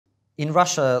In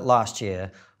Russia last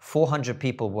year, 400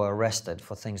 people were arrested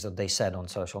for things that they said on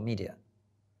social media.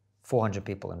 400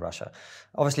 people in Russia.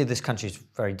 Obviously, this country is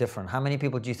very different. How many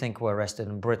people do you think were arrested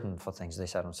in Britain for things they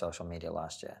said on social media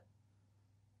last year?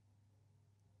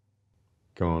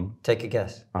 Go on. Take a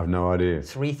guess. I have no idea.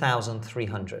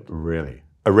 3,300. Really?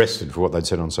 Arrested for what they'd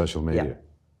said on social media? Yeah.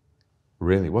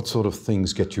 Really? What sort of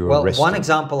things get you arrested? Well, one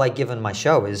example I give in my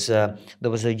show is there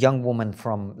was a young woman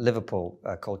from Liverpool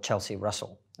called Chelsea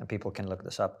Russell, and people can look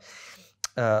this up.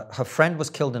 Her friend was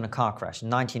killed in a car crash, a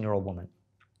 19-year-old woman.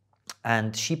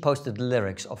 And she posted the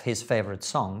lyrics of his favorite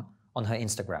song on her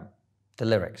Instagram, the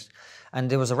lyrics. And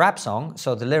there was a rap song,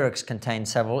 so the lyrics contained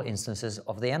several instances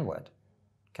of the N-word.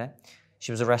 Okay?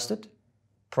 She was arrested,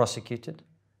 prosecuted,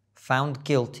 found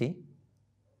guilty,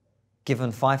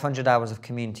 given 500 hours of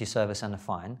community service and a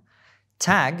fine,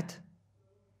 tagged,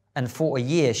 and for a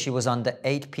year she was under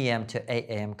 8 p.m. to 8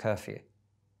 a.m. curfew.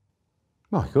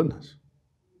 My goodness.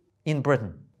 In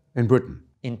Britain. In Britain.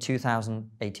 In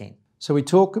 2018. So we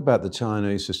talk about the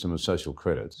Chinese system of social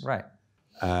credits. Right.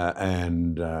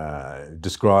 And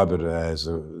describe it as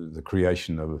the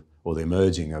creation of, or the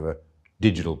emerging of a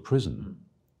digital prison.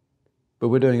 But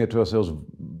we're doing it to ourselves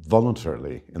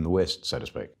voluntarily in the West, so to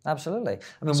speak. Absolutely.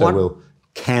 I mean, so we'll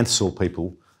cancel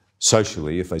people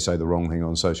socially if they say the wrong thing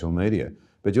on social media.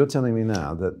 But you're telling me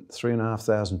now that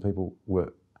 3,500 people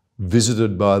were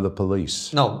visited by the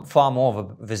police. No, far more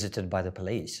were visited by the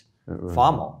police.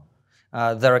 Far more.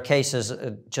 There are cases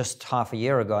just half a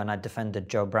year ago, and I defended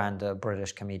Jo Brand, a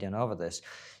British comedian, over this.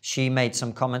 She made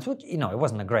some comments, which, you know, it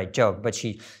wasn't a great joke, but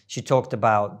she talked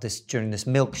about this during this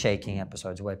milkshaking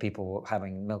episodes where people were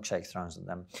having milkshake thrown at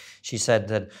them. She said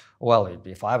that, well,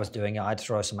 if I was doing it, I'd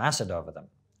throw some acid over them,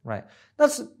 right?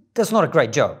 That's not a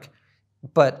great joke,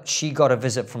 but she got a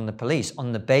visit from the police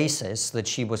on the basis that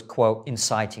she was, quote,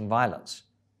 inciting violence.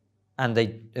 And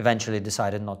they eventually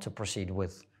decided not to proceed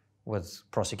with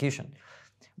prosecution.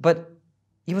 But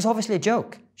it was obviously a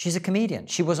joke. She's a comedian.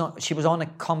 She was on a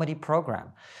comedy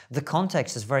program. The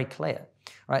context is very clear,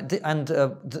 right?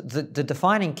 The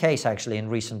defining case actually in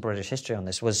recent British history on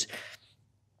this was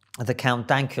the Count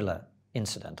Dankula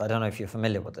incident. I don't know if you're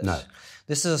familiar with this. No.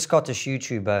 This is a Scottish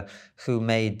YouTuber who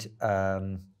made.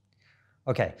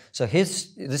 Okay, so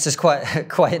this is quite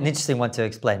an interesting one to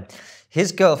explain.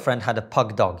 His girlfriend had a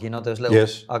pug dog. You know those little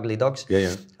ugly dogs? Yeah,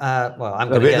 yeah. Well, I'm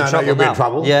going to get in trouble you'll now. be in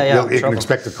trouble. Yeah, You can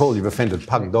expect a call. You've offended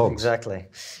pug dogs. Exactly.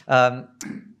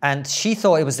 And she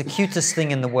thought it was the cutest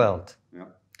thing in the world. Yeah.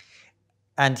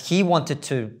 And he wanted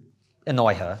to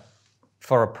annoy her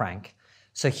for a prank.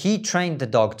 So he trained the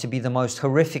dog to be the most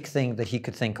horrific thing that he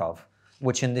could think of,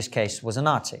 which in this case was a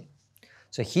Nazi.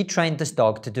 So he trained this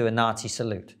dog to do a Nazi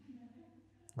salute.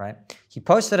 Right? He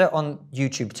posted it on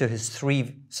YouTube to his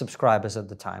 3 subscribers at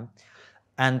the time.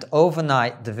 And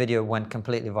overnight, the video went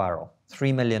completely viral.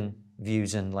 3 million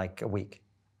views in like a week.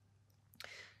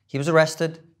 He was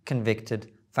arrested,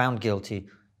 convicted, found guilty,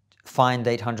 fined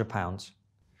 £800.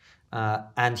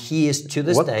 And he is, to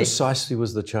this day... What precisely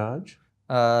was the charge?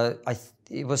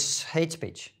 It was hate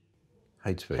speech.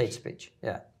 Hate speech? Hate speech,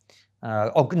 yeah.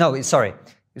 Oh, no, sorry.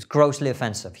 It was grossly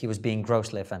offensive. He was being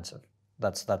grossly offensive.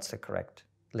 That's the correct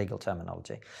legal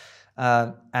terminology.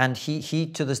 And he,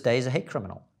 to this day, is a hate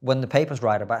criminal. When the papers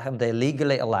write about him, they're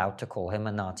legally allowed to call him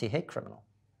a Nazi hate criminal.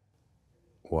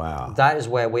 Wow. That is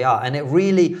where we are. And it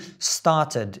really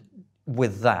started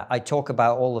with that. I talk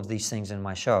about all of these things in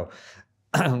my show,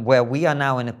 where we are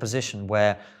now in a position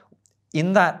where,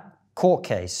 in that court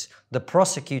case, the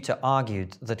prosecutor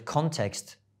argued that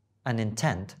context and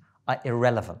intent are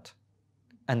irrelevant.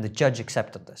 And the judge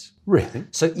accepted this. Really?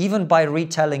 So even by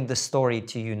retelling the story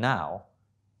to you now,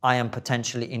 I am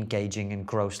potentially engaging in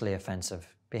grossly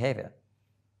offensive behavior.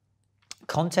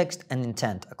 Context and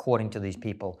intent, according to these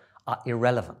people, are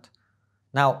irrelevant.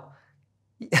 Now,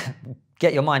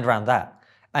 get your mind around that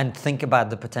and think about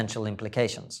the potential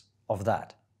implications of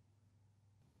that.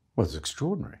 Well, it's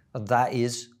extraordinary. That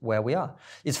is where we are.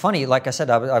 It's funny, like I said,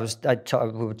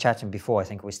 we were chatting before, I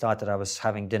think we started, I was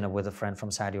having dinner with a friend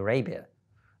from Saudi Arabia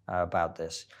about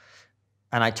this.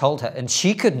 And I told her, and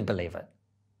she couldn't believe it.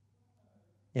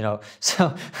 You know,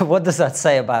 so what does that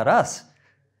say about us?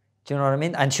 Do you know what I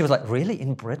mean? And she was like, really,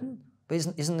 in Britain? But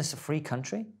isn't this a free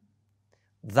country?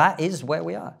 That is where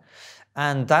we are.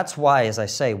 And that's why, as I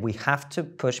say, we have to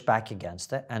push back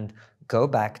against it and go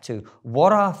back to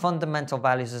what are fundamental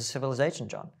values as a civilization,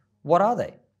 John? What are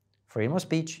they? Freedom of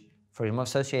speech, freedom of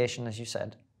association, as you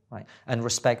said, right? And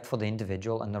respect for the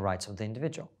individual and the rights of the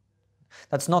individual.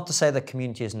 That's not to say that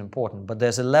community isn't important, but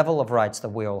there's a level of rights that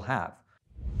we all have.